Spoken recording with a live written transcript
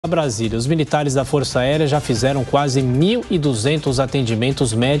Brasília, os militares da Força Aérea já fizeram quase 1.200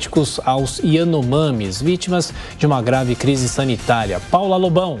 atendimentos médicos aos Yanomamis, vítimas de uma grave crise sanitária. Paula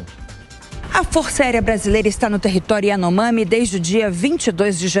Lobão. A Força Aérea Brasileira está no território Yanomami desde o dia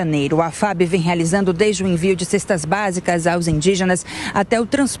 22 de janeiro. A FAB vem realizando desde o envio de cestas básicas aos indígenas até o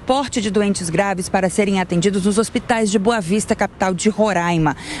transporte de doentes graves para serem atendidos nos hospitais de Boa Vista, capital de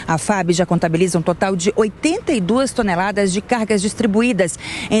Roraima. A FAB já contabiliza um total de 82 toneladas de cargas distribuídas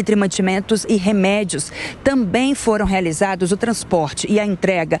entre mantimentos e remédios. Também foram realizados o transporte e a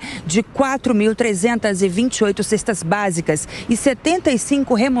entrega de 4.328 cestas básicas e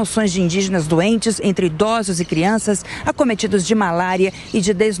 75 remoções de indígenas doentes, entre idosos e crianças, acometidos de malária e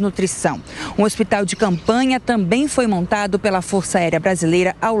de desnutrição. Um hospital de campanha também foi montado pela Força Aérea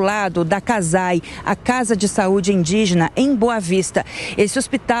Brasileira ao lado da CASAI, a Casa de Saúde Indígena, em Boa Vista. Esse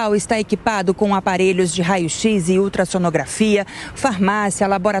hospital está equipado com aparelhos de raio-x e ultrassonografia, farmácia,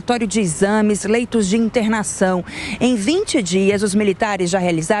 laboratório de exames, leitos de internação. Em 20 dias, os militares já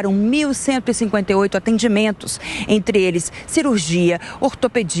realizaram 1.158 atendimentos, entre eles cirurgia,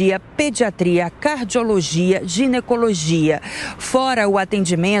 ortopedia, pediatria, cardiologia, ginecologia. Fora o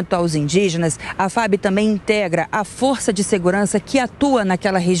atendimento aos indígenas, a FAB também integra a Força de Segurança que atua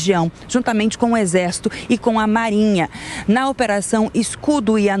naquela região, juntamente com o Exército e com a Marinha. Na Operação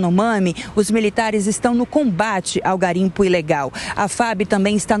Escudo Yanomami, os militares estão no combate ao garimpo ilegal. A FAB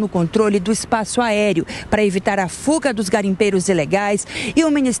também está no controle do espaço aéreo para evitar a fuga dos garimpeiros ilegais, e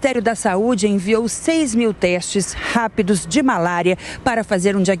o Ministério da Saúde enviou 6.000 testes rápidos de malária para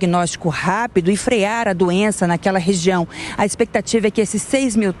fazer um diagnóstico rápido e frear a doença naquela região. A expectativa é que esses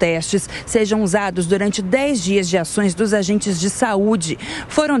 6.000 testes sejam usados durante 10 dias de ações dos agentes de saúde.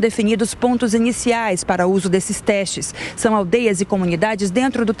 Foram definidos pontos iniciais para o uso desses testes. São aldeias e comunidades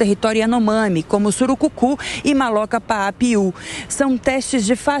dentro do território Yanomami, como Surucucu e Maloca-Paapiú. São testes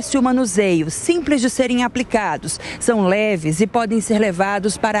de fácil manuseio, simples de serem aplicados. São leves e podem ser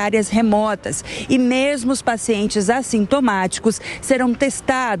levados para áreas remotas. E mesmo os pacientes assintomáticos serão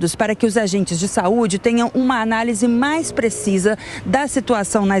testados para que os agentes de saúde tenham uma análise mais precisa da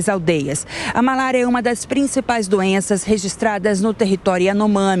situação nas aldeias. A malária é uma das principais doenças registradas no território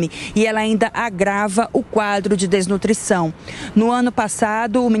Yanomami e ela ainda agrava o quadro de desnutrição. No ano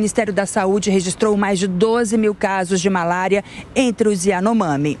passado, o Ministério da Saúde registrou mais de 12.000 casos de malária entre os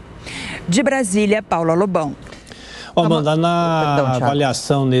Yanomami. De Brasília, Paula Lobão. Amanda, na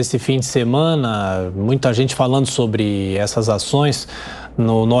avaliação nesse fim de semana, muita gente falando sobre essas ações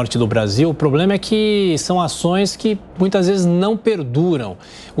no norte do Brasil. O problema é que são ações que muitas vezes não perduram.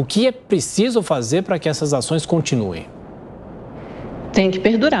 O que é preciso fazer para que essas ações continuem? Tem que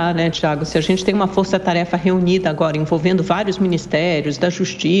perdurar, né, Tiago? Se a gente tem uma força-tarefa reunida agora, envolvendo vários ministérios, da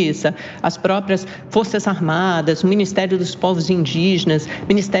Justiça, as próprias Forças Armadas, o Ministério dos Povos Indígenas,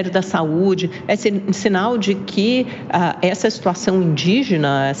 Ministério da Saúde, é sinal de que essa situação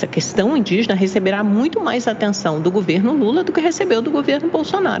indígena, essa questão indígena, receberá muito mais atenção do governo Lula do que recebeu do governo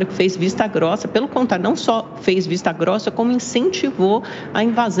Bolsonaro, que fez vista grossa, pelo contrário, não só fez vista grossa, como incentivou a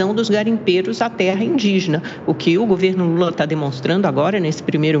invasão dos garimpeiros à terra indígena. O que o governo Lula está demonstrando agora, nesse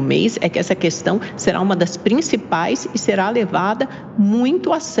primeiro mês, é que essa questão será uma das principais e será levada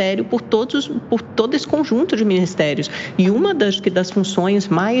muito a sério por todo esse conjunto de ministérios. E uma das funções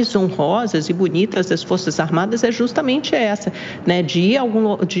mais honrosas e bonitas das Forças Armadas é justamente essa, né? De ir a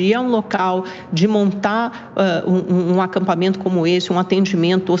um local, de montar um acampamento como esse, um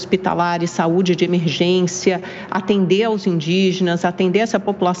atendimento hospitalar e saúde de emergência, atender aos indígenas, atender essa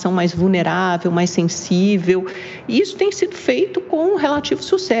população mais vulnerável, mais sensível. E isso tem sido feito com um relativo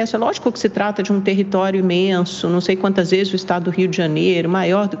sucesso. É lógico que se trata de um território imenso, não sei quantas vezes o estado do Rio de Janeiro,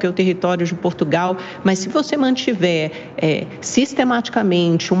 maior do que o território de Portugal, mas se você mantiver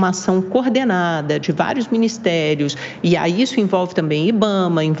sistematicamente uma ação coordenada de vários ministérios, e aí isso envolve também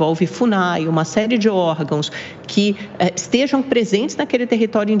IBAMA, envolve FUNAI, uma série de órgãos que estejam presentes naquele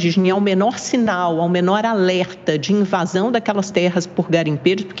território indígena e ao menor sinal, ao menor alerta de invasão daquelas terras por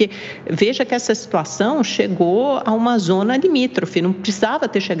garimpeiros, porque veja que essa situação chegou a uma zona limítrofe, não precisava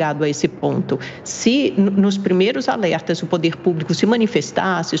ter chegado a esse ponto. Se nos primeiros alertas o poder público se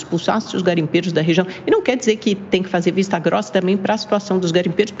manifestasse, expulsasse os garimpeiros da região, e não quer dizer que tem que fazer vista grossa também para a situação dos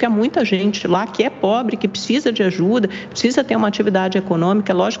garimpeiros, porque há muita gente lá que é pobre, que precisa de ajuda, precisa ter uma atividade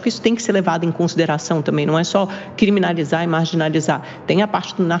econômica. Lógico que isso tem que ser levado em consideração também, não é só criminalizar e marginalizar. Tem a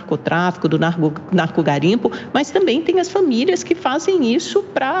parte do narcotráfico, do narcogarimpo, mas também tem as famílias que fazem isso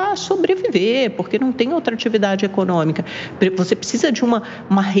para sobreviver, porque não tem outra atividade econômica. Você precisa precisa de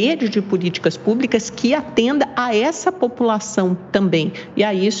uma rede de políticas públicas que atenda a essa população também. E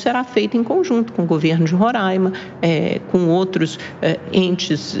aí isso será feito em conjunto com o governo de Roraima, com outros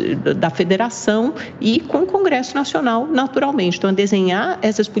entes da federação e com o Congresso Nacional, naturalmente. Então, desenhar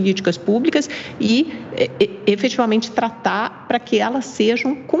essas políticas públicas e efetivamente tratar para que elas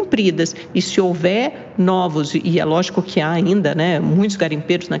sejam cumpridas. E se houver novos, e é lógico que há ainda, né, muitos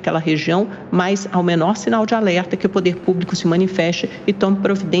garimpeiros naquela região, mas ao menor sinal de alerta que o poder público se manifeste e tome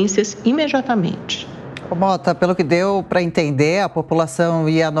providências imediatamente. Motta, pelo que deu para entender, a população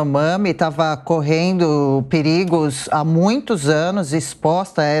Yanomami estava correndo perigos há muitos anos,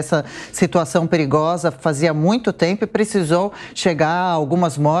 exposta a essa situação perigosa fazia muito tempo e precisou chegar a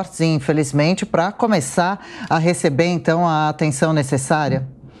algumas mortes, infelizmente, para começar a receber, então, a atenção necessária?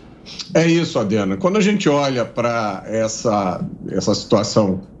 É isso, Adriana. Quando a gente olha para essa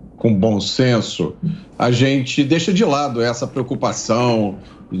situação com bom senso, a gente deixa de lado essa preocupação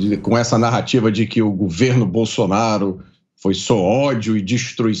com essa narrativa de que o governo Bolsonaro foi só ódio e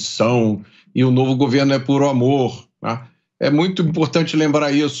destruição e o novo governo é puro amor, né? É muito importante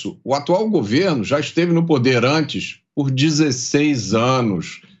lembrar isso. O atual governo já esteve no poder antes por 16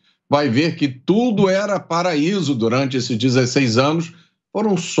 anos. Vai ver que tudo era paraíso durante esses 16 anos.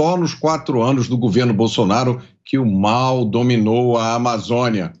 Foram só nos 4 anos do governo Bolsonaro que o mal dominou a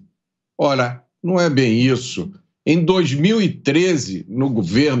Amazônia. Olha, não é bem isso. Em 2013, no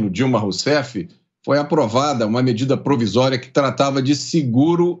governo Dilma Rousseff, foi aprovada uma medida provisória que tratava de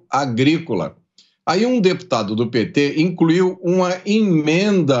seguro agrícola. Aí um deputado do PT incluiu uma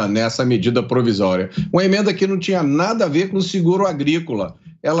emenda nessa medida provisória. Uma emenda que não tinha nada a ver com seguro agrícola.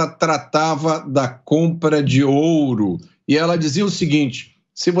 Ela tratava da compra de ouro. E ela dizia o seguinte: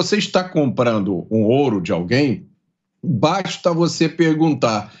 se você está comprando um ouro de alguém, basta você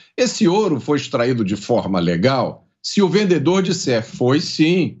perguntar: esse ouro foi extraído de forma legal? Se o vendedor disser foi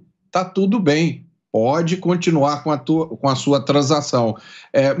sim, está tudo bem, pode continuar com a sua transação.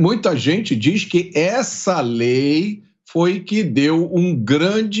 Muita gente diz que essa lei foi que deu um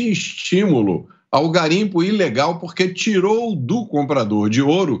grande estímulo ao garimpo ilegal, porque tirou do comprador de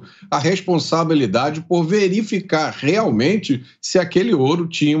ouro a responsabilidade por verificar realmente se aquele ouro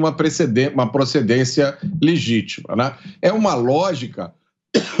tinha uma procedência legítima, né? É uma lógica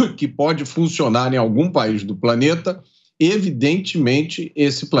que pode funcionar em algum país do planeta. Evidentemente,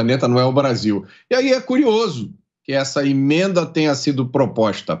 esse planeta não é o Brasil. E aí é curioso que essa emenda tenha sido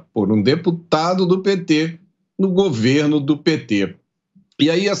proposta por um deputado do PT no governo do PT. E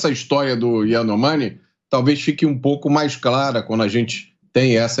aí essa história do Yanomami talvez fique um pouco mais clara quando a gente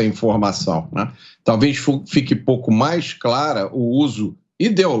tem essa informação, né? Talvez fique um pouco mais clara o uso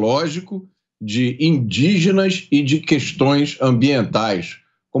ideológico de indígenas e de questões ambientais,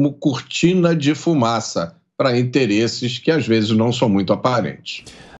 como cortina de fumaça para interesses que às vezes não são muito aparentes.